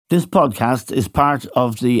This podcast is part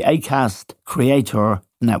of the Acast Creator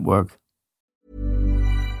Network.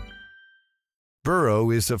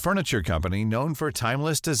 Burrow is a furniture company known for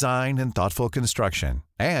timeless design and thoughtful construction,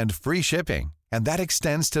 and free shipping, and that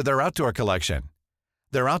extends to their outdoor collection.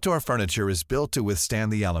 Their outdoor furniture is built to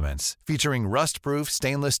withstand the elements, featuring rust-proof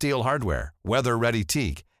stainless steel hardware, weather-ready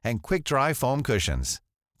teak, and quick-dry foam cushions.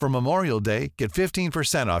 For Memorial Day, get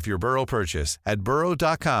 15% off your Burrow purchase at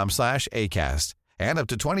burrow.com/ACAST, and up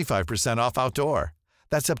to 25% off outdoor.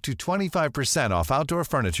 That's up to 25% off outdoor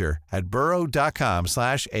furniture at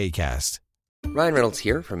burrow.com/ACAST. Ryan Reynolds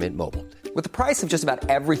here from Mint Mobile. With the price of just about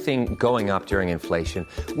everything going up during inflation,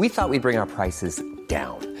 we thought we'd bring our prices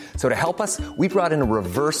down. So to help us, we brought in a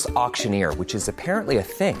reverse auctioneer, which is apparently a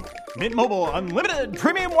thing. Mint Mobile Unlimited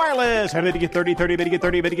Premium Wireless. How to get 30, 30, bit to get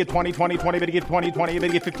 30, bit to get 20, 20, 20, bit to get 20, 20, bit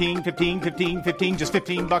to get 15, 15, 15, 15, just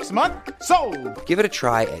 $15 a month? Sold! Give it a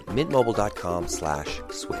try at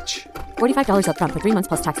mintmobile.com/switch. $45 up front for 3 months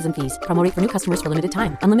plus taxes and fees. Promo rate for new customers for limited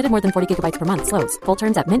time. Unlimited more than 40 gigabytes per month. Slows full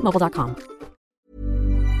terms at mintmobile.com.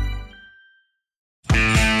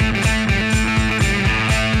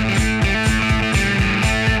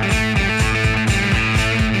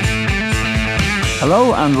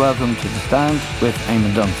 Hello and welcome to The Stand with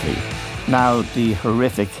Eamon Dunphy. Now, the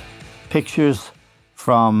horrific pictures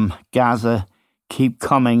from Gaza keep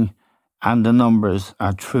coming and the numbers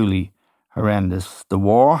are truly horrendous. The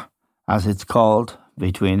war, as it's called,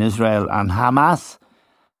 between Israel and Hamas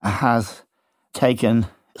has taken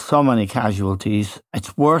so many casualties.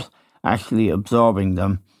 It's worth actually absorbing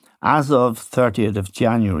them. As of 30th of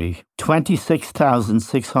January,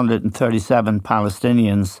 26,637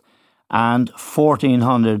 Palestinians and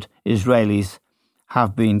 1,400 Israelis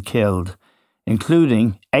have been killed,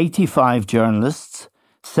 including 85 journalists,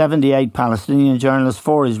 78 Palestinian journalists,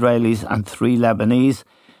 4 Israelis and 3 Lebanese,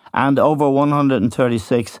 and over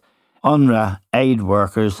 136 UNRWA aid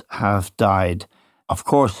workers have died. Of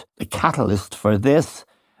course, the catalyst for this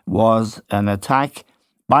was an attack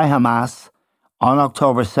by Hamas on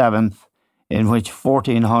October 7th, in which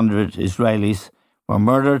 1,400 Israelis were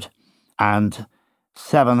murdered and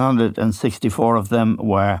 764 of them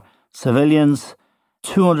were civilians.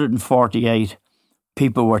 248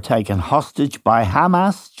 people were taken hostage by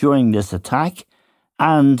Hamas during this attack,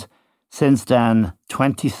 and since then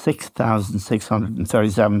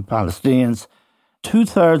 26,637 Palestinians,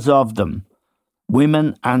 2/3 of them,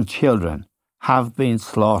 women and children, have been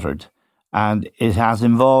slaughtered. And it has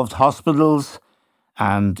involved hospitals,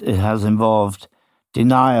 and it has involved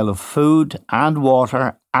denial of food and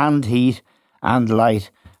water and heat and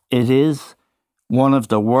light. It is one of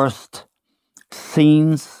the worst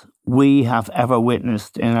scenes we have ever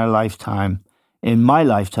witnessed in our lifetime, in my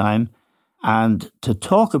lifetime. And to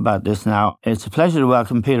talk about this now, it's a pleasure to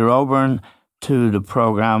welcome Peter O'Byrne to the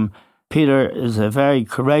programme. Peter is a very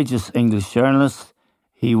courageous English journalist.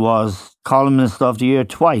 He was columnist of the year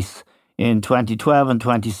twice, in 2012 and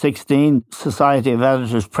 2016, Society of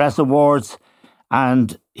Editors Press Awards,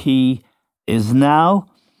 and he is now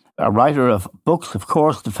a writer of books. Of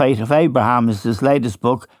course, The Fate of Abraham is his latest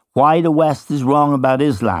book, Why the West is Wrong About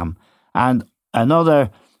Islam. And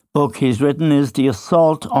another book he's written is The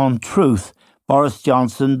Assault on Truth, Boris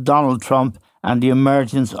Johnson, Donald Trump, and the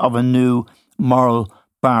Emergence of a New Moral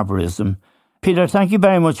Barbarism. Peter, thank you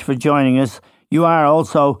very much for joining us. You are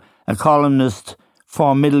also a columnist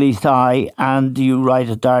for Middle East Eye, and you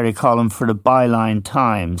write a diary column for the Byline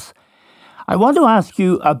Times. I want to ask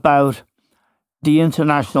you about the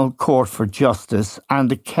International Court for Justice and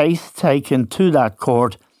the case taken to that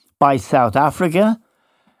court by South Africa,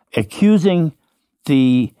 accusing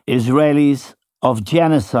the Israelis of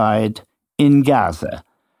genocide in Gaza.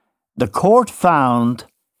 The court found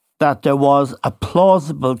that there was a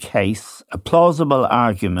plausible case, a plausible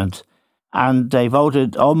argument, and they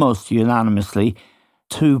voted almost unanimously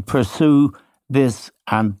to pursue this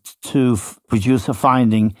and to produce a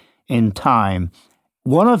finding in time.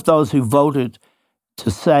 One of those who voted to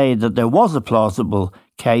say that there was a plausible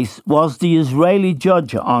case was the Israeli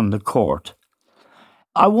judge on the court.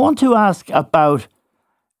 I want to ask about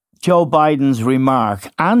Joe Biden's remark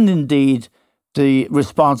and indeed the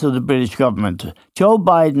response of the British government. Joe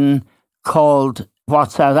Biden called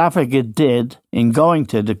what South Africa did in going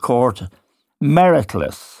to the court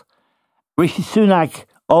meritless. Rishi Sunak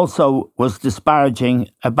also was disparaging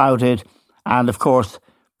about it, and of course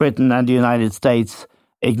Britain and the United States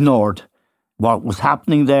ignored what was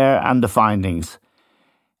happening there and the findings.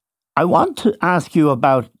 I want to ask you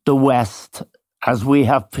about the West as we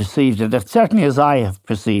have perceived it, certainly as I have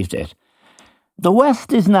perceived it. The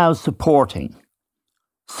West is now supporting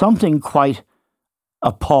something quite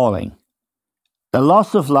appalling. the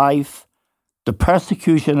loss of life, the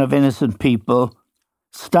persecution of innocent people,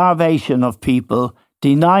 starvation of people,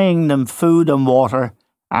 denying them food and water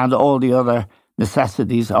and all the other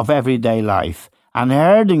necessities of everyday life, and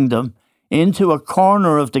herding them into a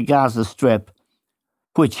corner of the Gaza Strip,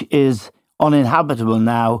 which is uninhabitable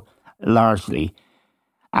now, largely.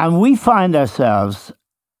 And we find ourselves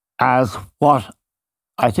as what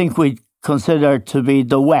I think we consider to be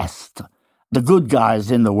the West, the good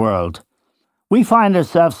guys in the world. We find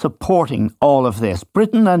ourselves supporting all of this,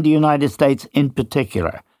 Britain and the United States in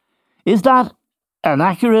particular. Is that an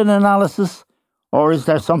accurate analysis, or is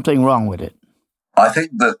there something wrong with it? I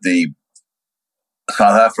think that the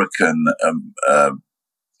South African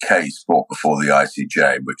case brought before the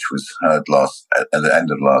ICJ, which was heard at the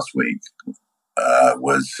end of last week,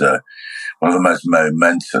 was one of the most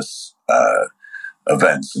momentous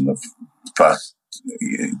events in the first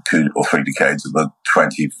 2 or 3 decades of the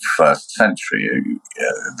 21st century.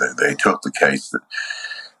 They took the case that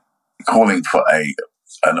calling for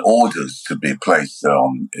an orders to be placed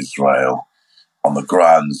on Israel on the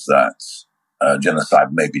grounds that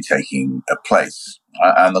genocide may be taking place.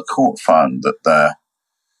 And the court found that there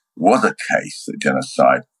was a case that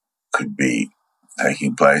genocide could be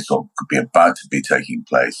taking place or could be about to be taking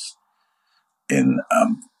place in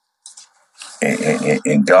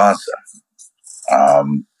Gaza.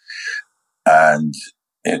 And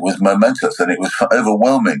it was momentous, and it was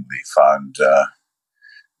overwhelmingly found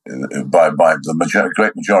by the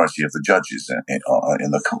great majority of the judges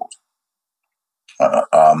in the court.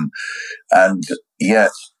 And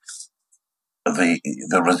yet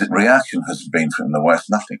the reaction has been from the West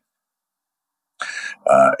nothing.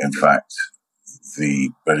 In fact,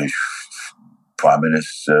 the British Prime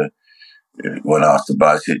Minister, when asked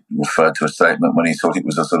about it, referred to a statement when he thought it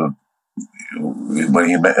was when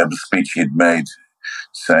he made a speech he'd made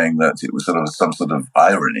saying that it was some sort of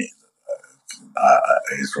irony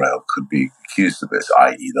that Israel could be accused of this,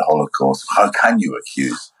 i.e. the Holocaust. How can you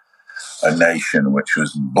accuse a nation which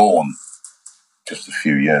was born just a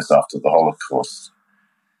few years after the Holocaust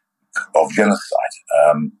of genocide?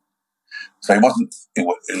 So he wasn't,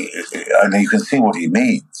 and you can see what he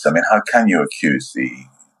means. I mean, how can you accuse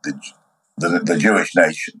the Jewish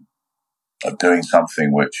nation of doing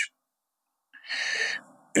something which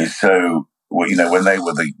is so, when they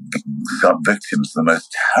were the victims of the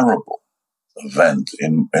most terrible event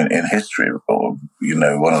in history, or,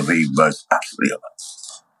 one of the most absolutely,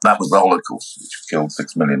 that was the Holocaust, which killed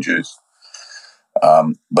 6 million Jews.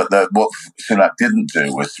 But what Sunak didn't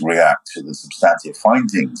do was react to the substantive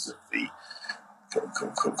findings of the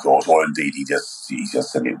court, or indeed he just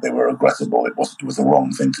said they were regrettable. It was the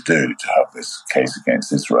wrong thing to do to have this case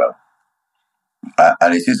against Israel,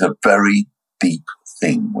 and it is a very deep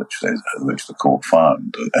thing which the court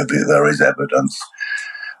found. There is evidence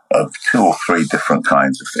of 2 or 3 different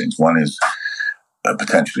kinds of things. One is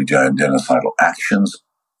potentially genocidal actions,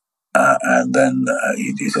 and then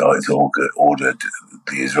it's ordered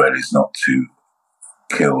the Israelis not to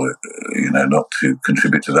kill, not to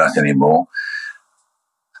contribute to that anymore.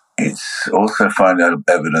 It's also found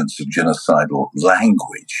evidence of genocidal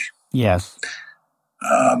language. Yes.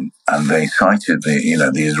 And they cited the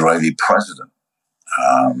Israeli president,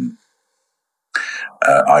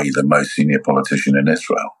 i.e. the most senior politician in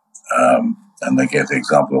Israel. And they gave the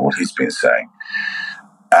example of what he's been saying.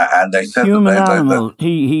 And they said human animal.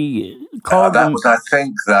 He called that them. Was, I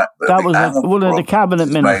think that was one of the cabinet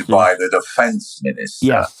ministers made by the defense minister.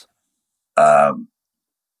 Yes. And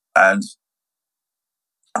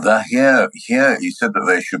here he said that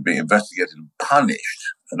they should be investigated and punished.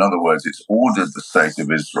 In other words, it's ordered the state of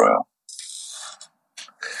Israel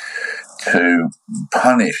to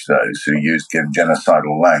punish those who use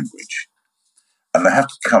genocidal language, and they have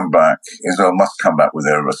to come back. Israel must come back with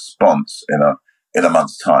a response in a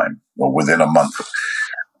month's time, or within a month.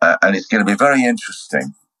 And it's going to be very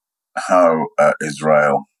interesting how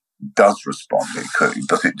Israel does respond.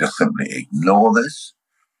 Does it just simply ignore this,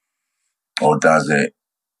 or does it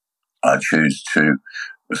choose to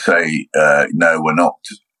say, no, we're not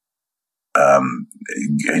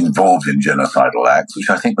involved in genocidal acts, which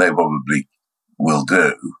I think they probably will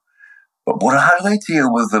do. But how do they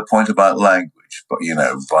deal with the point about language? But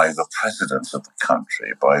by the president of the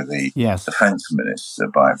country, by the defense minister,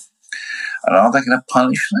 and are they going to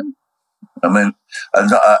punish them? I mean, and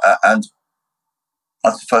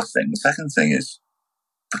that's the first thing. The second thing is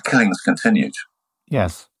the killings continued.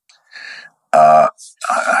 Yes. I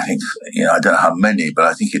think, I don't know how many, but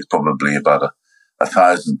I think it's probably about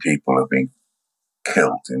 1,000 people have been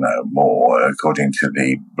killed, more, according to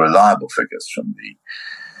the reliable figures from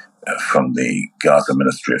from the Gaza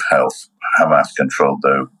Ministry of Health, Hamas-controlled,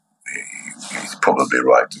 though he's probably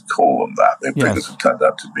right to call them that. The figures have turned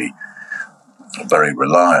out to be very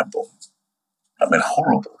reliable. I mean,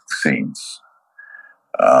 horrible scenes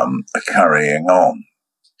are carrying on.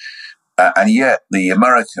 And yet the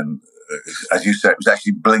American, as you said, it was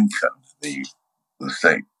actually Blinken, the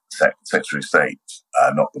Secretary of State,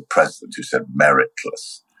 not the President, who said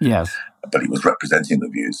meritless. Yes. But he was representing the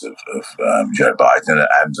views of Joe Biden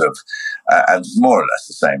and more or less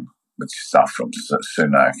the same stuff from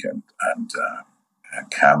Sunak and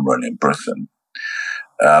Cameron in Britain.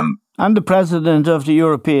 And the President of the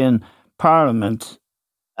European Parliament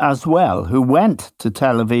as well, who went to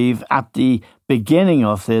Tel Aviv at the beginning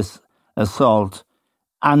of this assault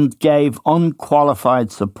and gave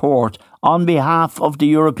unqualified support on behalf of the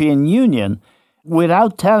European Union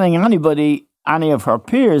without telling anybody, any of her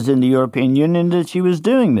peers in the European Union, that she was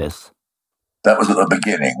doing this. That was at the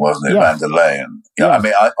beginning, wasn't it, Yes. Van der Leyen? Yeah, Yes. I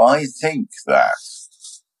mean, I think that,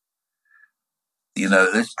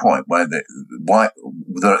 at this point where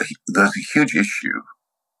there's a huge issue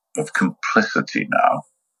of complicity now,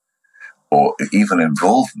 or even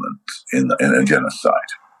involvement in a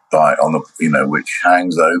genocide, which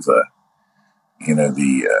hangs over,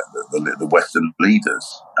 the Western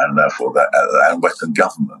leaders and therefore and Western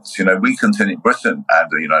governments. Britain and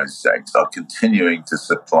the United States are continuing to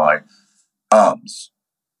supply arms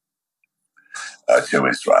to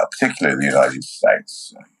Israel, particularly the United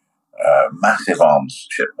States, massive arms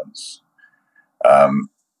shipments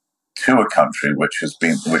to a country which has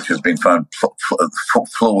been found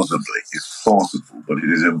plausibly, it's plausible, but it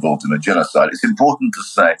is involved in a genocide. It's important to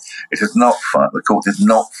say the court did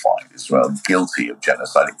not find Israel guilty of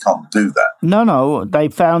genocide. It can't do that. No, they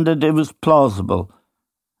found that it was plausible.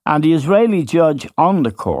 And the Israeli judge on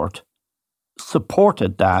the court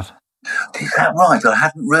supported that. Is that right? I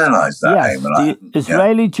hadn't realised that, Yes, Eamon. the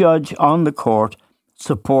Israeli judge on the court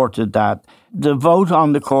supported that. The vote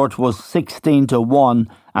on the court was 16-1,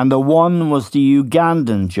 and the one was the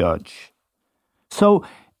Ugandan judge. So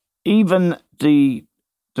even the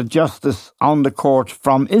justice on the court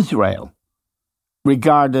from Israel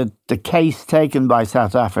regarded the case taken by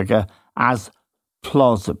South Africa as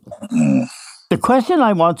plausible. The question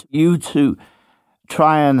I want you to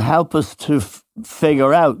try and help us to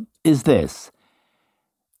figure out is this.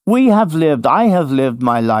 I have lived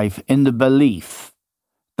my life in the belief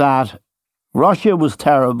that Russia was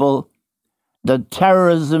terrible, that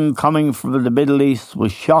terrorism coming from the Middle East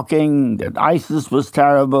was shocking, that ISIS was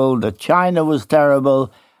terrible, that China was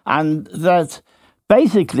terrible, and that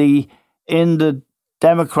basically in the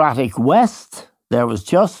democratic West there was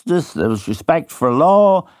justice, there was respect for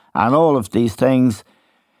law, and all of these things.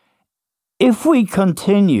 If we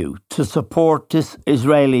continue to support this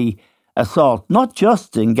Israeli assault, not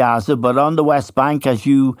just in Gaza, but on the West Bank, as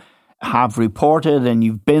you have reported and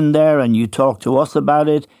you've been there and you talked to us about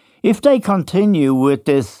it, if they continue with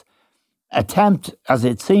this attempt, as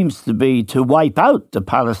it seems to be, to wipe out the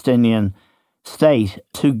Palestinian state,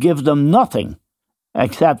 to give them nothing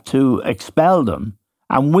except to expel them,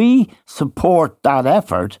 and we support that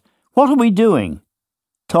effort, what are we doing?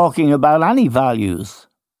 Talking about any values?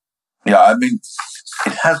 Yeah, I mean,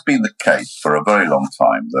 it has been the case for a very long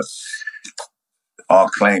time that our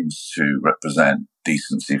claims to represent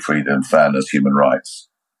decency, freedom, fairness, human rights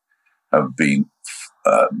have been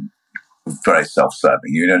very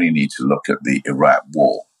self-serving. You only need to look at the Iraq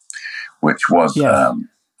War, which was a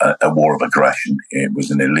war of aggression. It was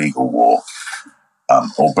an illegal war.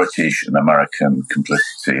 Or British and American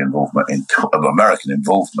complicity, American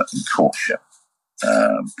involvement in torture.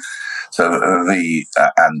 And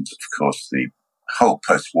of course the whole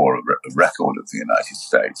post-war record of the United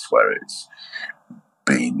States, where it's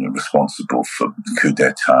been responsible for coup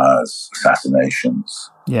d'etats,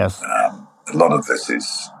 assassinations. Yes. A lot of this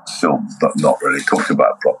is still not really talked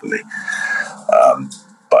about properly.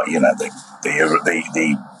 But the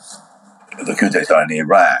coup d'etat in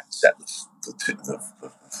Iran set the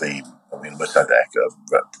theme. I mean, Mossadegh,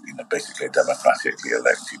 basically a democratically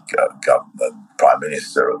elected prime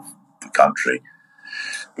minister of the country,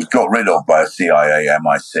 was got rid of by a CIA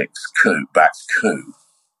MI6 backed coup,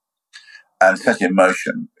 and set in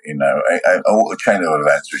motion, a chain of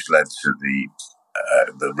events which led to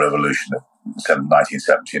the revolution of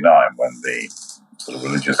 1979, when the sort of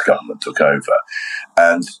religious government took over,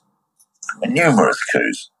 and numerous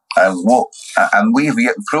coups. And we've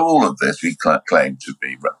through all of this, we claim to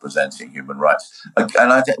be representing human rights. And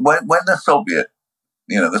when the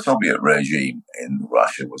Soviet regime in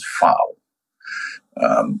Russia was foul,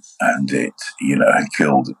 and it had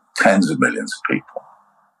killed tens of millions of people,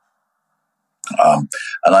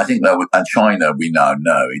 And I think that, and China, we now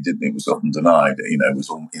know, it was often denied, it was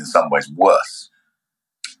in some ways worse.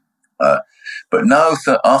 But now,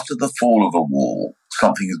 after the fall of the wall,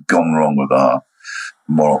 something has gone wrong with our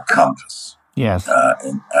moral compass. Yes.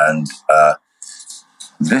 And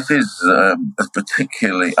this is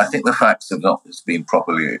particularly, I think the facts have not been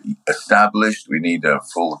properly established. We need a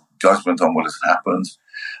full judgment on what has happened,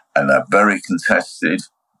 and they're very contested.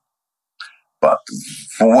 But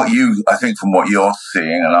from what you're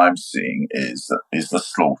seeing and I'm seeing is the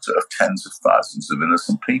slaughter of tens of thousands of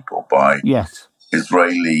innocent people by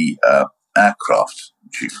Israeli aircraft,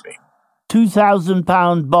 chiefly.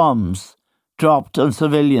 2,000-pound bombs dropped on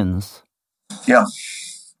civilians. Yeah.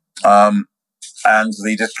 And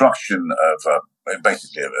the destruction of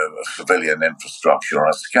basically of civilian infrastructure on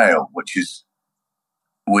a scale which is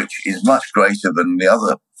much greater than the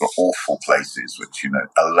other awful places, which,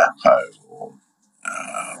 Aleppo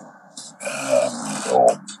or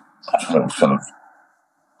sort of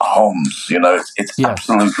Homs. It's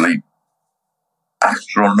absolutely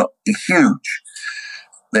huge.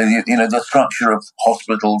 The structure of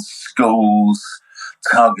hospitals, schools,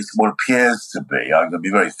 targets what appears to be, I'm going to be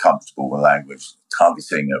very comfortable with language,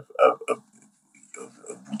 targeting of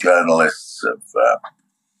journalists, of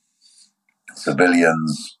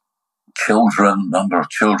civilians, children, number of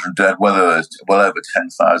children dead, well over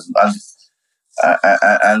 10,000.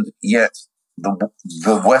 And yet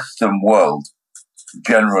the Western world,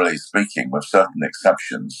 generally speaking, with certain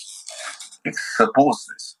exceptions, it supports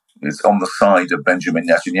this. It's on the side of Benjamin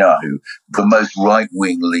Netanyahu, the most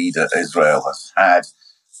right-wing leader Israel has had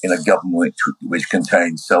in a government which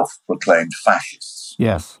contains self-proclaimed fascists.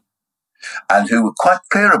 Yes. And who were quite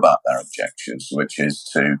clear about their objectives, which is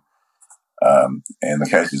to, in the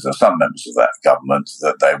cases of some members of that government,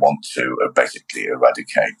 that they want to basically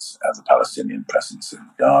eradicate the Palestinian presence in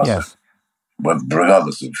Gaza, yes.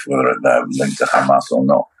 Regardless of whether they're linked to Hamas or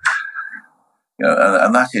not.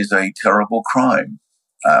 And that is a terrible crime.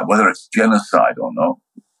 Whether it's genocide or not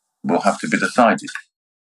will have to be decided.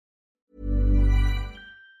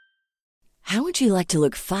 How would you like to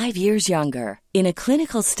look 5 years younger? In a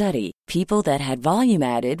clinical study, people that had volume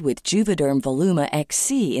added with Juvederm Voluma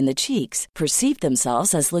XC in the cheeks perceived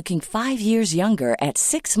themselves as looking 5 years younger at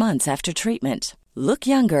 6 months after treatment. Look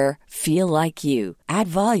younger, feel like you. Add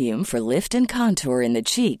volume for lift and contour in the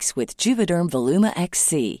cheeks with Juvederm Voluma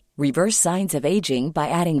XC. Reverse signs of aging by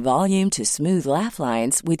adding volume to smooth laugh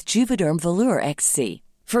lines with Juvederm Volure XC.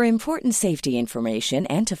 For important safety information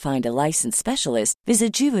and to find a licensed specialist,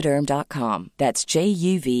 visit Juvederm.com. That's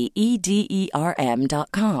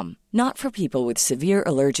JUVEDERM.com. Not for people with severe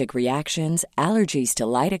allergic reactions, allergies to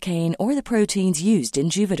lidocaine, or the proteins used in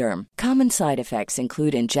Juvederm. Common side effects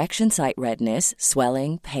include injection site redness,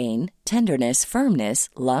 swelling, pain, tenderness, firmness,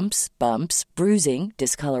 lumps, bumps, bruising,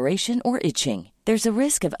 discoloration, or itching. There's a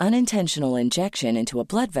risk of unintentional injection into a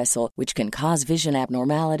blood vessel, which can cause vision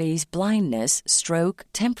abnormalities, blindness, stroke,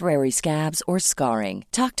 temporary scabs, or scarring.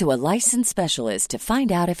 Talk to a licensed specialist to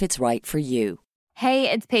find out if it's right for you.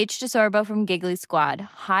 Hey, it's Paige DeSorbo from Giggly Squad.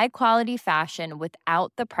 High quality fashion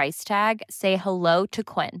without the price tag. Say hello to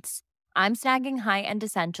Quince. I'm snagging high-end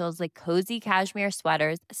essentials like cozy cashmere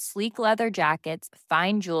sweaters, sleek leather jackets,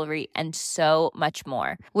 fine jewelry, and so much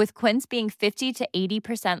more. With Quince being 50 to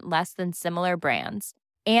 80% less than similar brands.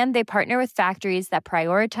 And they partner with factories that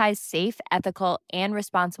prioritize safe, ethical, and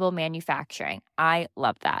responsible manufacturing. I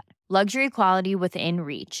love that. Luxury quality within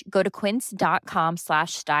reach. Go to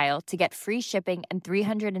quince.com/style to get free shipping and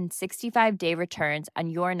 365-day returns on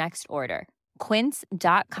your next order.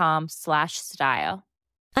 Quince.com/style.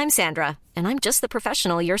 I'm Sandra, and I'm just the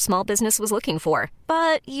professional your small business was looking for.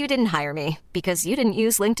 But you didn't hire me because you didn't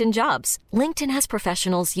use LinkedIn Jobs. LinkedIn has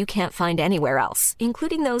professionals you can't find anywhere else,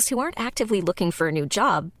 including those who aren't actively looking for a new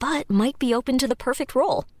job, but might be open to the perfect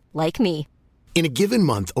role, like me. In a given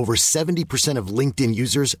month, over 70% of LinkedIn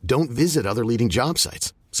users don't visit other leading job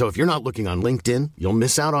sites. So if you're not looking on LinkedIn, you'll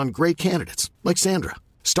miss out on great candidates like Sandra.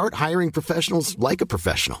 Start hiring professionals like a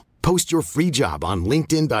professional. Post your free job on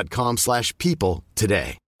linkedin.com/people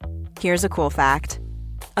today. Here's a cool fact.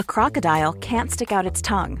 A crocodile can't stick out its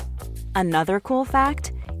tongue. Another cool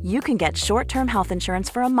fact, you can get short-term health insurance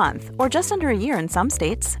for a month or just under a year in some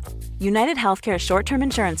states. United Healthcare short-term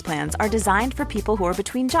insurance plans are designed for people who are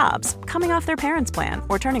between jobs, coming off their parents' plan,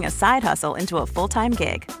 or turning a side hustle into a full-time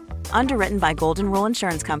gig. Underwritten by Golden Rule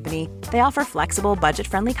Insurance Company, they offer flexible,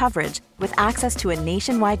 budget-friendly coverage with access to a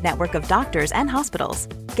nationwide network of doctors and hospitals.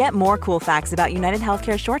 Get more cool facts about United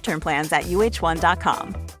Healthcare short-term plans at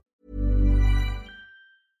uh1.com.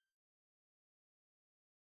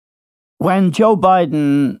 When Joe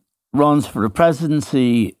Biden runs for the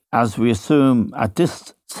presidency as we assume at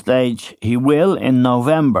this stage he will in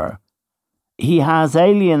November, he has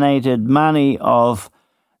alienated many of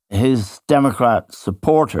his Democrat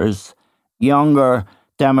supporters, younger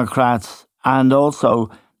Democrats, and also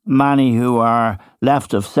many who are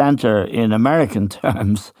left of centre in American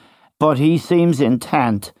terms. But he seems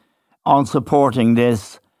intent on supporting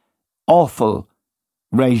this awful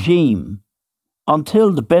regime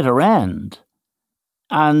until the bitter end.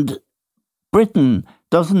 And Britain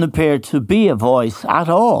doesn't appear to be a voice at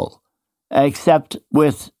all, except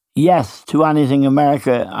with yes to anything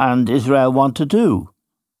America and Israel want to do.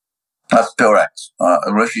 That's correct.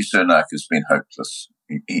 Rishi Sunak has been hopeless.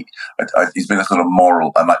 He's been a sort of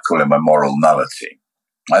moral, I might call him a moral nullity.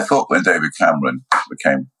 I thought when David Cameron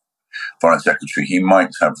became Foreign Secretary, he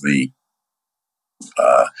might have the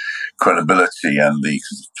credibility and the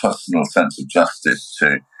personal sense of justice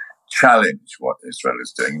to challenge what Israel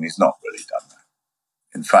is doing, and he's not really done that.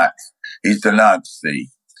 In fact, he's gone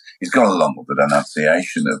along with the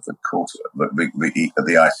denunciation of the court,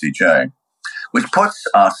 the ICJ, which puts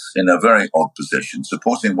us in a very odd position,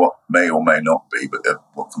 supporting what may or may not be, but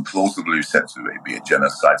what can plausibly said to be a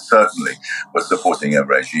genocide. Certainly, we're supporting a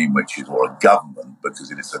regime or a government,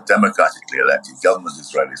 because it is a democratically elected government,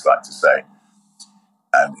 Israelis like to say,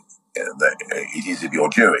 and it is, if you're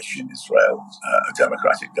Jewish in Israel, a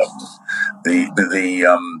democratic government.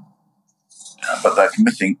 But they're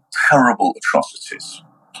committing terrible atrocities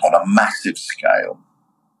on a massive scale.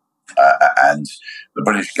 And the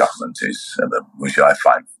British government which I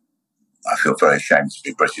feel very ashamed to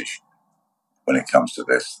be British when it comes to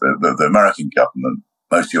this. The American government,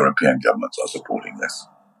 most European governments are supporting this.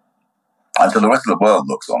 And so the rest of the world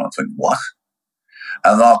looks on and think, what?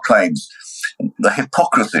 And our claims, the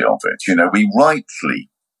hypocrisy of it, we rightly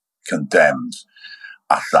condemned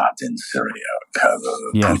Assad in Syria,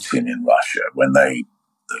 Putin in Russia, when they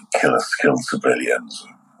killed civilians,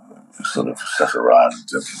 sort of set around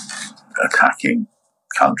attacking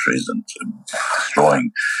countries and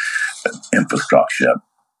destroying infrastructure.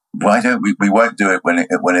 Why don't we won't do it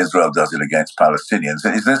when Israel does it against Palestinians?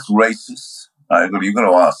 Is this racist? You've got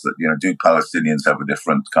to ask that. Do Palestinians have a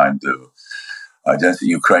different kind of identity?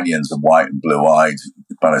 Ukrainians are white and blue-eyed.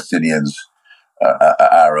 Palestinians are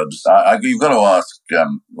Arabs. You've got to ask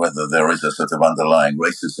whether there is a sort of underlying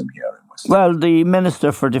racism here. Well, the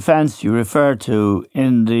Minister for Defence you referred to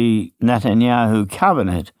in the Netanyahu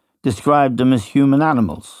cabinet described them as human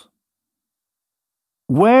animals.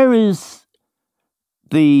 Where is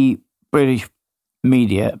the British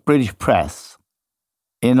media, British press,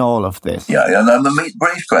 in all of this? Yeah, and the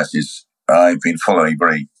British press I've been following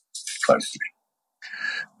very closely,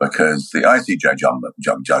 because the ICJ judgment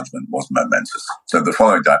was momentous. So the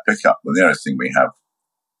following day I pick up, the nearest thing we have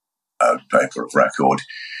a paper of record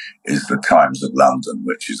is the Times of London,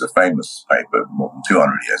 which is a famous paper, more than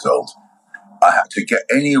 200 years old. I had to get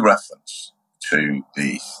any reference to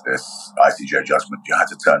this ICJ judgment. You had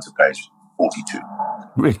to turn to page 42.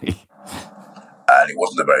 Really? And it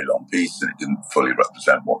wasn't a very long piece, and it didn't fully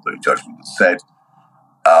represent what the judgment had said.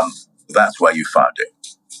 That's where you found it,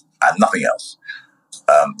 and nothing else.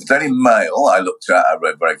 The Daily Mail I looked at, I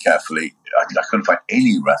read very carefully. I couldn't find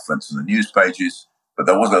any reference in the news pages, but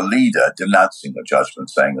there was a leader denouncing the judgment,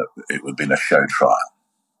 saying that it would have been a show trial.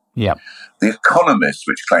 Yeah. The Economist,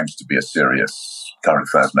 which claims to be a serious current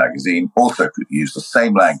affairs magazine, also could use the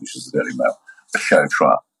same language as the Daily Mail, a show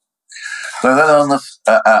trial. So then on the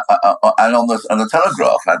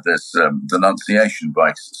Telegraph had this denunciation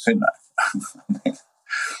by Sunak.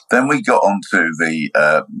 Then we got onto the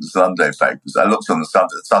Sunday papers. I looked on the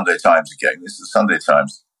Sunday Times again. This is the Sunday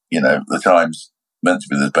Times, the Times meant to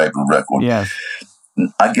be the paper of record. Yes.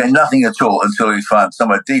 I get nothing at all until we found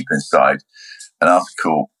somewhere deep inside an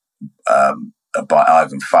article by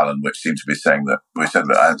Ivan Fallon, which seemed to be saying that we said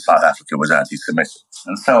that South Africa was anti-Semitic,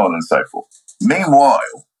 and so on and so forth.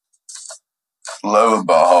 Meanwhile, lo and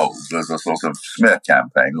behold, there's a sort of smear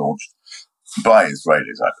campaign launched by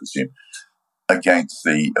Israelis, I presume, against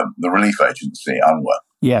the relief agency UNRWA.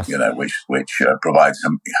 Yes. Which provides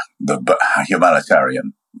the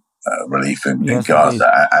humanitarian relief in Gaza,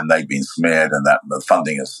 indeed. And they've been smeared, and that the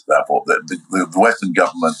funding is therefore the Western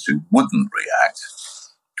governments who wouldn't react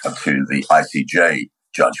to the ICJ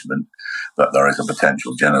judgment that there is a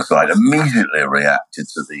potential genocide immediately reacted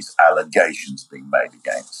to these allegations being made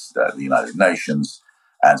against the United Nations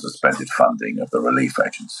and suspended funding of the relief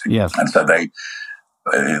agency. Yes. And so the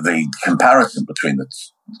comparison between the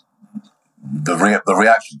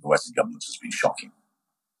reaction of the Western governments has been shocking.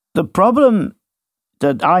 The problem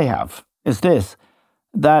that I have is this,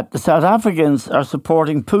 that the South Africans are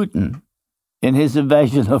supporting Putin in his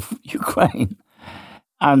invasion of Ukraine.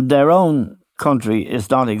 And their own country is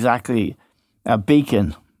not exactly a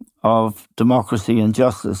beacon of democracy and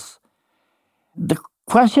justice. The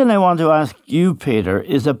question I want to ask you, Peter,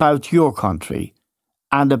 is about your country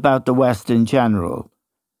and about the West in general.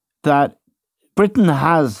 That Britain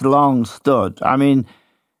has long stood,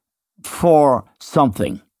 for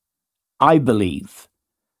something, I believe.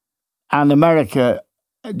 And America,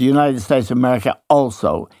 the United States of America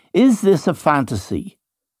also. Is this a fantasy?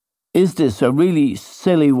 Is this a really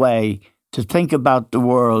silly way to think about the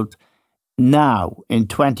world now in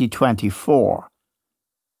 2024?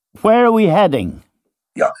 Where are we heading?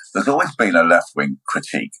 Yeah, there's always been a left-wing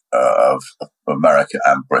critique of America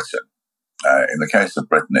and Britain. In the case of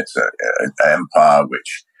Britain, it's an empire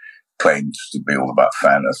which claims to be all about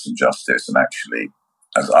fairness and justice, and actually,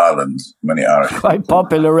 as Ireland, many Irish... Quite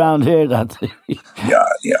popular around here, that theory. Yeah.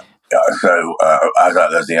 So, as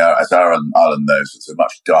Ireland knows, it's a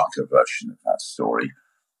much darker version of that story.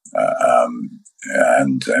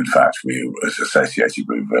 And in fact, we were associated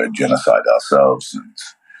with genocide ourselves, and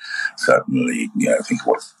certainly, think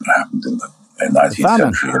what happened in the 19th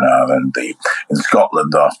century in Ireland, in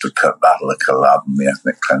Scotland after the Battle of Culloden, the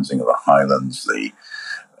ethnic cleansing of the Highlands, the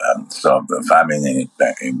famine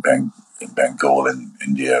in Bengal in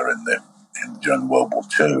India during World War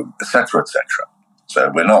II, etc., etc. So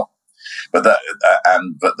we're not. But the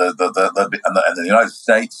United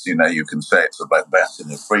States, you can say it's about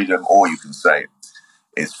bastion of freedom, or you can say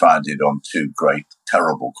it's founded on two great,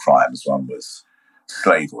 terrible crimes. One was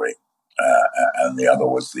slavery, and the other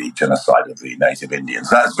was the genocide of the native Indians.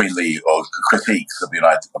 That's been the critiques of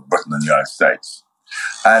Britain and the United States.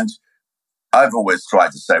 And I've always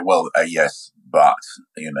tried to say, well, yes, but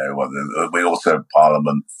we also have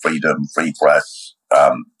Parliament, freedom, free press,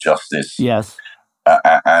 justice. Yes.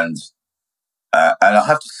 And I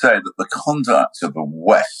have to say that the conduct of the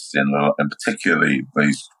West, and particularly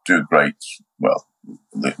these two great,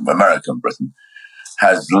 the American Britain,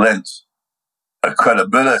 has lent a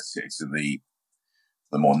credibility to the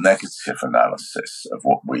more negative analysis of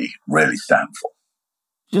what we really stand for.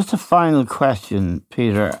 Just a final question,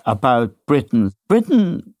 Peter, about Britain.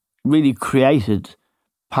 Britain really created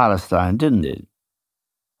Palestine, didn't it?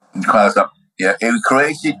 Yeah, it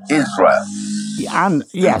created Israel. And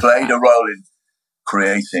yes, it played a role in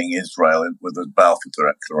creating Israel with the Balfour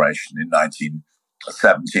Declaration in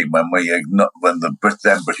 1917, when the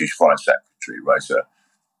then British Foreign Secretary wrote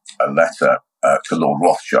a letter to Lord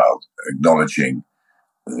Rothschild acknowledging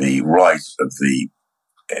the right of the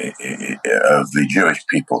Jewish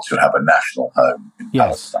people to have a national home in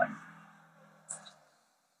Palestine,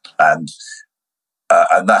 and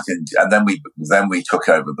then we took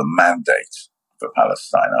over the mandate for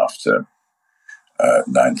Palestine after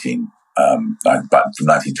from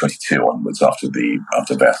 1922 onwards, after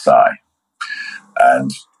Versailles,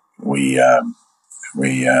 and we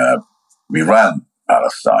ran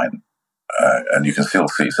Palestine, and you can still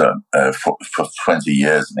see for 20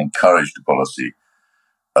 years an encouraged policy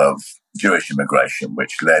of Jewish immigration,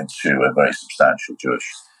 which led to a very substantial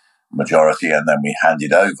Jewish majority, and then we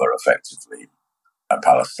handed over effectively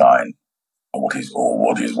Palestine, handed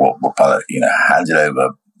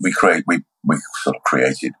over. We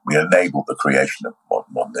enabled the creation of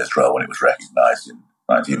modern Israel when it was recognized in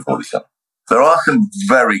 1947. There are some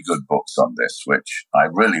very good books on this, which I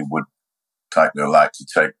really would like to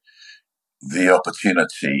take the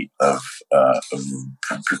opportunity of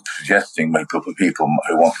suggesting people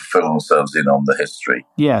who want to fill themselves in on the history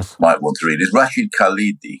might want to read. Is Rashid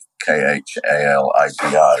Khalidi,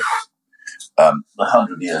 Khalidi. The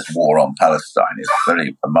 100 Years' War on Palestine is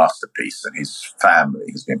really a masterpiece, and his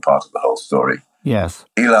family has been part of the whole story. Yes.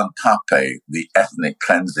 Ilan Pappé, The Ethnic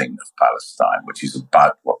Cleansing of Palestine, which is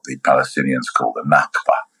about what the Palestinians call the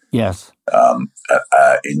Nakba. Yes.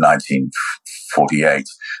 In 1948.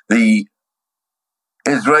 The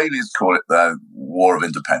Israelis call it the War of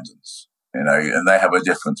Independence, and they have a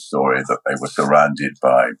different story, that they were surrounded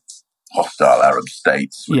by hostile Arab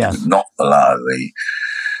states, which would not allow the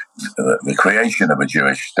creation of a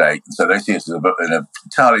Jewish state. And so they see it in an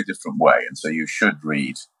entirely different way. And so you should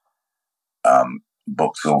read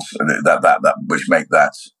books also that which make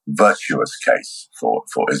that virtuous case for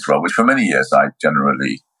Israel, which for many years I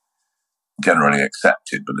generally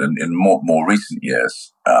accepted. But in more recent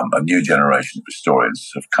years, a new generation of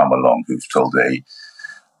historians have come along who've told a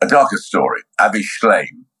darker story. Avi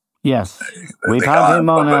Shleim. Yes, we've had him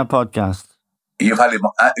on our podcast. You've had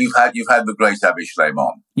the great Avi Shleim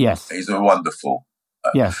on. Yes, he's a wonderful.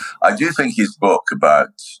 Yes, I do think his book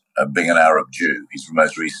about being an Arab Jew, his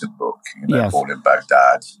most recent book, Born in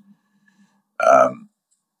Baghdad,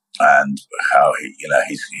 and how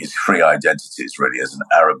his three identities really, as an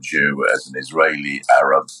Arab Jew, as an Israeli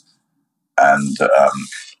Arab, and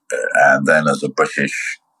then as a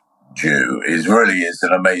British Jew, is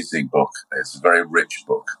an amazing book. It's a very rich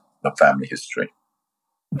book of family history.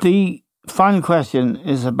 The final question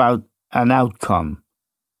is about an outcome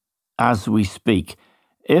as we speak.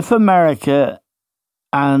 If America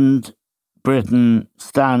and Britain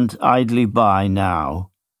stand idly by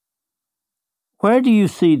now, where do you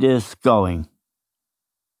see this going?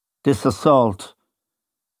 This assault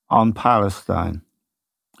on Palestine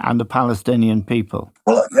and the Palestinian people?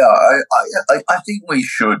 Well, yeah, I think we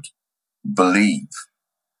should believe.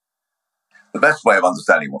 The best way of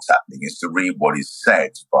understanding what's happening is to read what is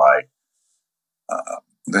said by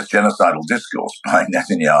this genocidal discourse by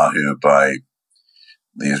Netanyahu, by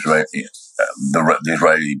the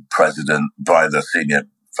Israeli president, by the senior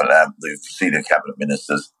cabinet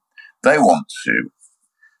ministers. They want to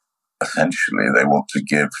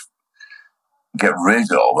get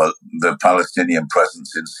rid of the Palestinian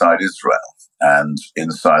presence inside Israel and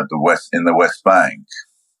inside in the West Bank.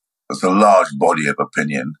 There's a large body of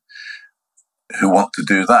opinion who want to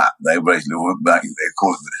do that. They really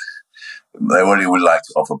would like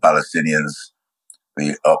to offer Palestinians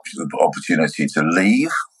the opportunity to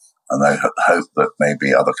leave, and they hope that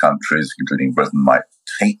maybe other countries, including Britain, might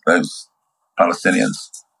take those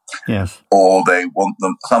Palestinians. Yes. Or they want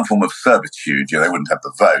them some form of servitude. They wouldn't have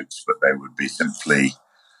the votes, but they would be simply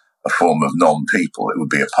a form of non-people. It would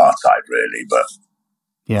be apartheid, really, but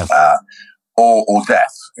yes. Or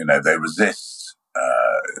death. They resist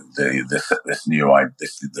this new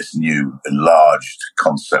enlarged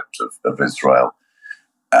concept of Israel.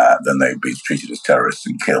 Then they'd be treated as terrorists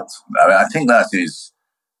and killed. I think that is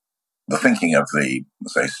the thinking of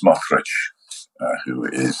Smotrich, who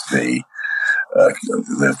is the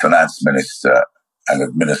finance minister and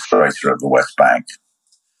administrator of the West Bank.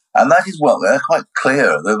 And that is they're quite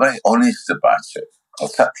clear. They're very honest about it.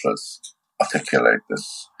 Al-Tatras articulate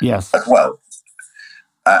this as well.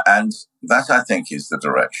 And that, I think, is the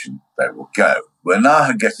direction they will go. We're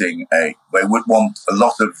now getting they would want a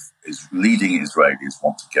lot of leading Israelis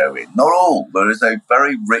want to go in. Not all. There is a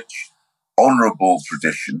very rich, honourable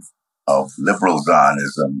tradition of liberal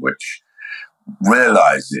Zionism, which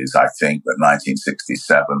realizes, I think, that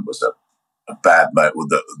 1967 was a bad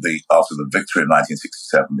moment. After the victory of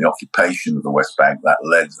 1967, the occupation of the West Bank,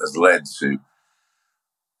 has led to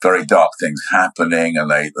very dark things happening, and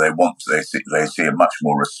they see a much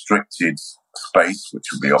more restricted space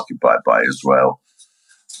which will be occupied by Israel,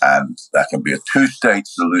 and that can be a two-state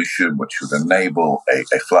solution which would enable a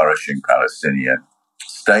flourishing Palestinian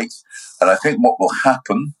state. And I think what will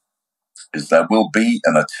happen is there will be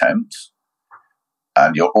an attempt,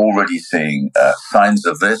 and you're already seeing signs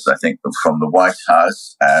of this, I think, from the White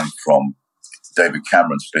House and from David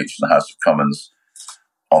Cameron's speech in the House of Commons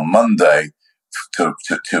on Monday, to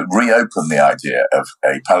reopen the idea of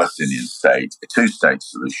a Palestinian state, a two-state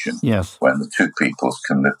solution, when the two peoples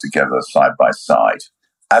can live together side by side.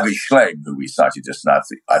 Avi Shleim, who we cited just now,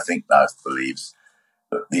 I think now believes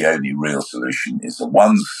that the only real solution is a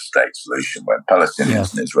one-state solution when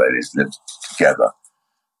Palestinians and Israelis live together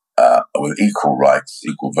with equal rights,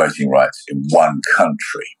 equal voting rights in one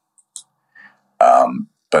country.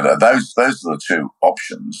 But those are the two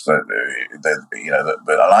options. All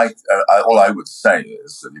I would say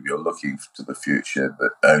is that if you're looking to the future,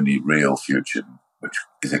 the only real future which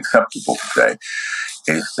is acceptable today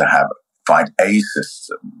is to find a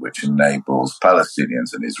system which enables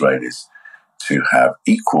Palestinians and Israelis to have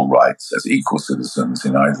equal rights as equal citizens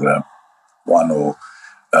in either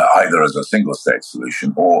either as a single state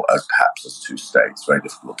solution or as perhaps as two states. Very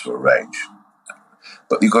difficult to arrange,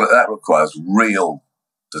 but that requires real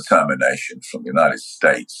determination from the United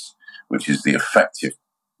States, which is the effective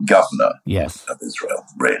governor of Israel.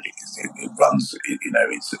 Really, it runs. It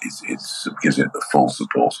gives it the full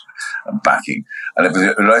support and backing. And if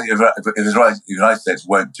the United States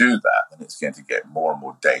won't do that, then it's going to get more and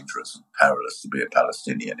more dangerous and perilous to be a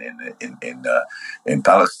Palestinian in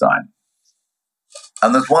Palestine.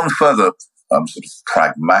 And there's one further sort of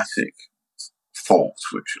pragmatic thought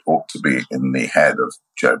which ought to be in the head of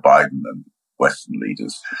Joe Biden and Western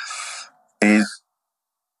leaders, is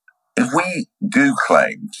if we do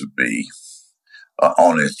claim to be an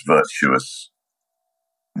honest, virtuous,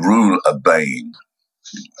 rule-obeying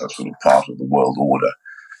sort of part of the world order,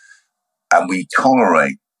 and we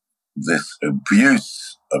tolerate this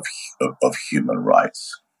abuse of human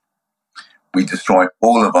rights, we destroy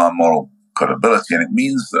all of our moral credibility. And it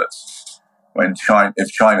means that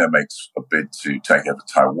if China makes a bid to take over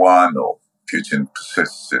Taiwan, or Putin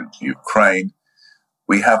persists in Ukraine,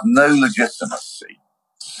 we have no legitimacy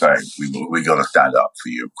saying we got to stand up for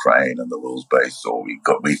Ukraine and the rules based, or we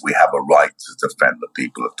have a right to defend the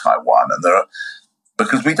people of Taiwan, and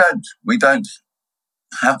because we don't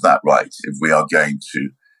have that right if we are going to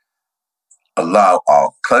allow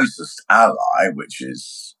our closest ally, which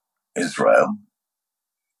is Israel,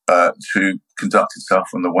 to conduct itself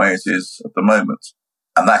in the way it is at the moment,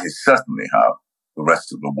 and that is certainly how the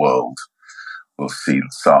rest of the world will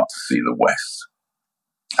start to see the West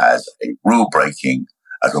as a rule-breaking,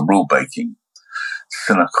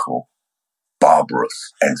 cynical,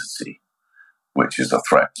 barbarous entity, which is a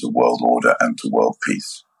threat to world order and to world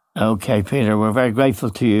peace. Okay, Peter, we're very grateful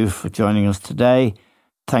to you for joining us today.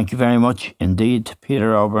 Thank you very much indeed.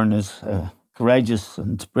 Peter O'Byrne is a courageous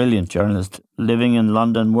and brilliant journalist living in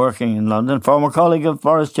London, working in London, former colleague of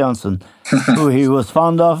Boris Johnson, who he was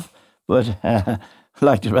fond of, but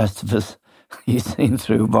like the rest of us, he's seen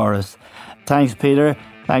through Boris. Thanks, Peter.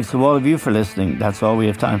 Thanks to all of you for listening. That's all we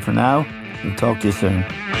have time for now. We'll talk to you soon.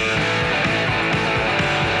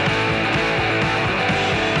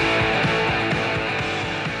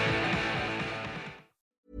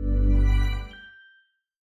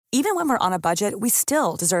 Even when we're on a budget, we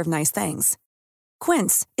still deserve nice things.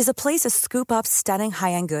 Quince is a place to scoop up stunning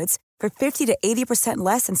high-end goods for 50 to 80%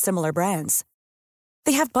 less than similar brands.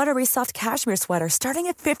 They have buttery soft cashmere sweaters starting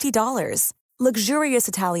at $50, luxurious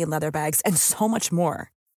Italian leather bags, and so much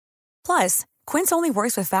more. Plus, Quince only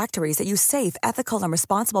works with factories that use safe, ethical, and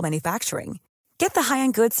responsible manufacturing. Get the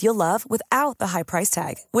high-end goods you'll love without the high price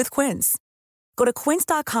tag with Quince. Go to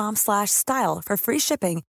quince.com/style for free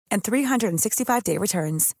shipping and 365-day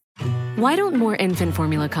returns. Why don't more infant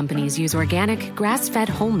formula companies use organic, grass-fed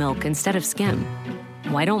whole milk instead of skim?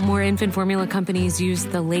 Why don't more infant formula companies use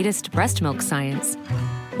the latest breast milk science?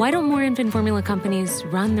 Why don't more infant formula companies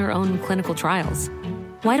run their own clinical trials?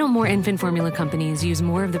 Why don't more infant formula companies use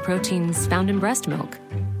more of the proteins found in breast milk?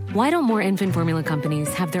 Why don't more infant formula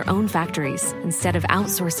companies have their own factories instead of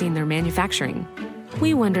outsourcing their manufacturing?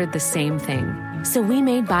 We wondered the same thing. So we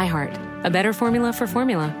made ByHeart, a better formula for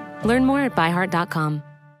formula. Learn more at byheart.com.